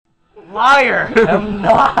Liar! I'm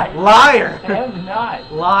not. Liar! I'm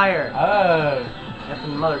not. Liar!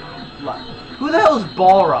 Effing mother. Who the hell is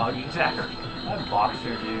Balrog exactly? That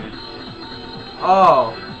boxer dude.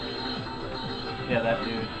 Oh. Yeah, that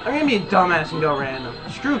dude. I'm gonna be a dumbass and go random.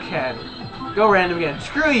 Screw Ken. Go random again.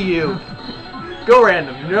 Screw you. Go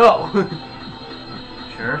random. No.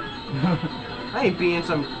 Sure. I ain't being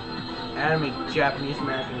some anime Japanese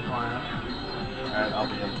American clown. Alright, I'll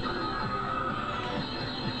be in.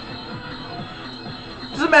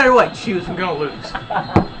 Doesn't matter what I choose, I'm gonna lose.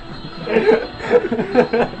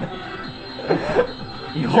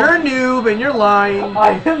 You're a noob and you're lying.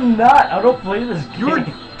 I am not. I don't play this game. You're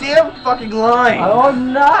damn fucking lying.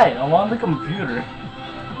 I'm not. I'm on the computer.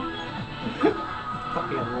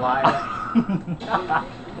 Fucking liar.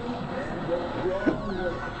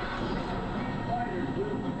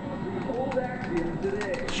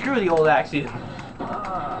 Screw the old axiom.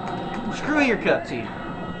 Screw your cutscene.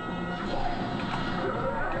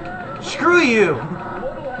 Screw you!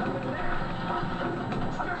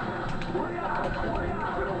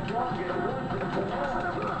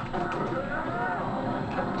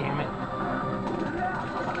 God damn it.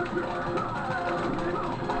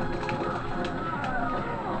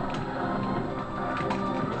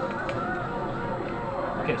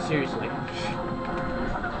 Okay, seriously.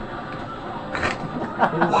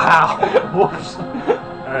 Wow. Whoops.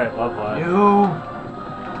 Alright, bye-bye. Noob.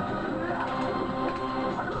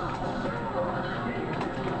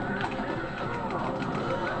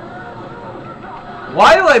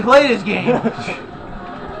 Why do I play this game?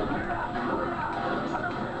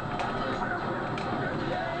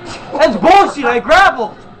 That's bullshit, I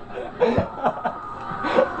grappled!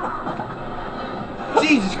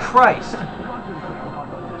 Jesus Christ.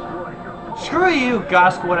 Screw you,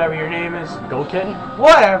 Gusk, whatever your name is. Gouken?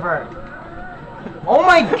 Whatever. Oh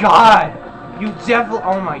my god. You definitely,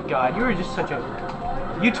 oh my god, you are just such a,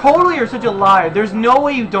 you totally are such a liar. There's no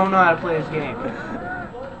way you don't know how to play this game.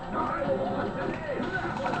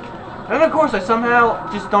 And of course, I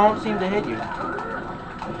somehow just don't seem to hit you.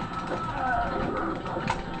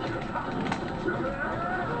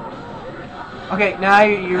 Okay, now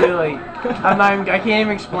you really, I can't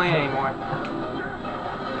even explain anymore.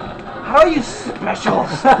 How are you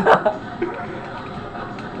specials?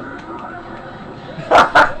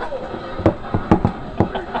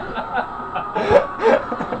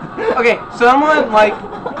 Okay, someone like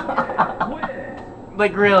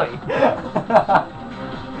really.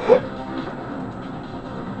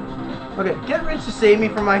 Okay, get Rich to save me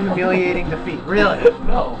from my humiliating defeat. Really?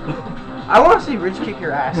 No. I want to see Rich kick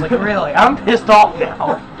your ass. Like, really. I'm pissed off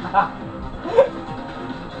now.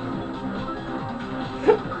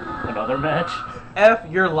 Another match? F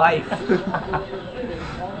your life.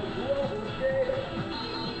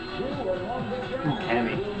 Ooh,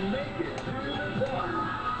 Cammy.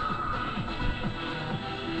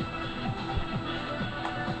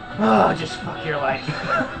 Oh, just fuck your life.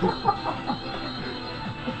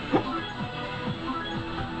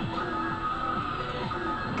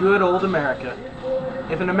 Good old America.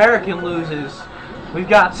 If an American loses, we've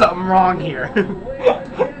got something wrong here.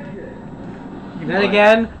 Then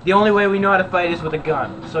again, the only way we know how to fight is with a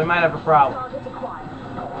gun, so we might have a problem.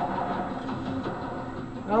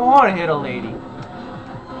 I don't want to hit a lady.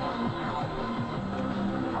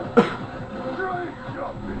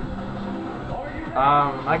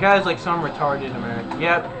 My guy's like some retarded American.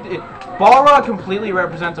 Yep, Balrog completely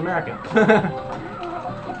represents America.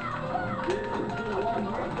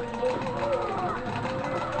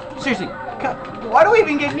 Seriously, why do we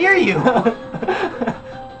even get near you?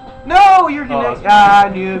 No, you're connected.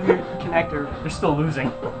 Noob, you're connector. You're still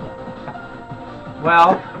losing.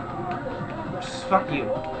 Well, just fuck you.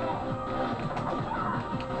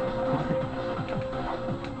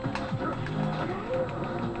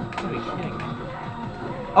 Are you kidding me?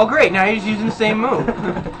 Oh great, now he's using the same move.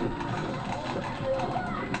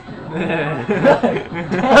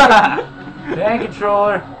 Dang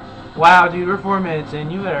controller. Wow, dude, we're 4 minutes in.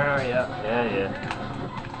 You better hurry up. Yeah.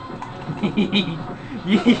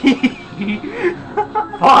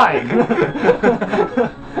 Fine.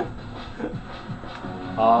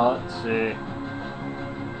 Let's see.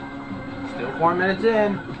 Still 4 minutes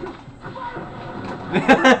in.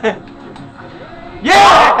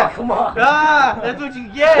 Yeah! Oh, come on. That's what you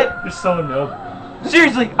get. You're so noob.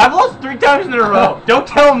 Seriously, I've lost 3 times in a row. Don't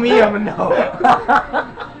tell me I'm a noob.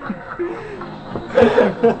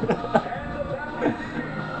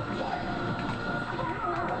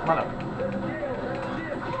 Mother.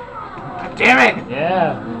 God damn it!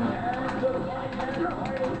 Yeah.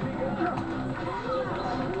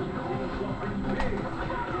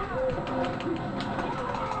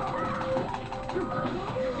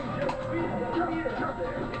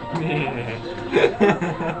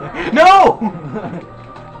 No!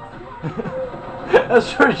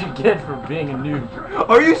 That's what you get for being a noob.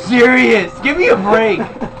 Are you serious? Give me a break.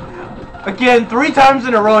 Again, 3 times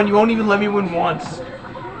in a row and you won't even let me win once.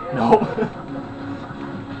 Nope.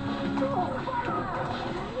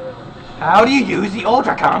 How do you use the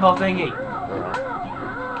ultra combo thingy?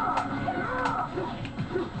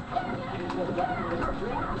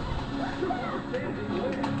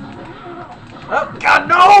 Oh god,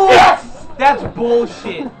 no! Yes! That's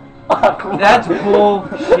bullshit. Oh, come That's on.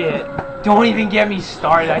 bullshit. Don't even get me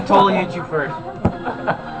started. I totally hit you first.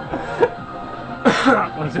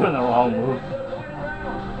 I'm doing the wrong move.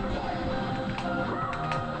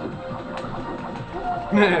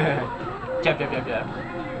 Jab, jab, jab, jab.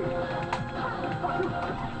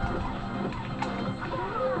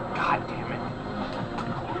 God damn it.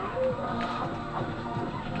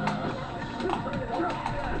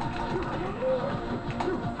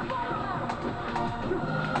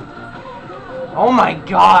 Oh my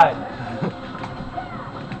god.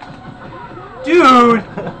 Dude!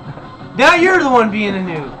 Now you're the one being a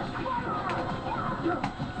noob.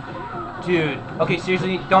 Dude. Okay,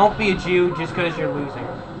 seriously, don't be a Jew just because you're losing.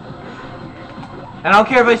 And I don't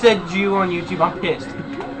care if I said Jew on YouTube, I'm pissed.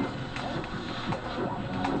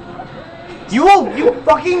 You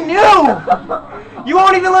fucking noob! You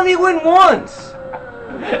won't even let me win once!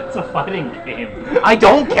 It's a fighting game. I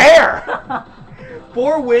don't care!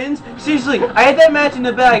 4 wins? Seriously, I had that match in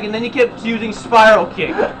the bag and then you kept using spiral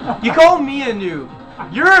kick. You called me a noob.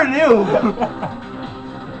 You're a noob!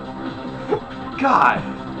 God.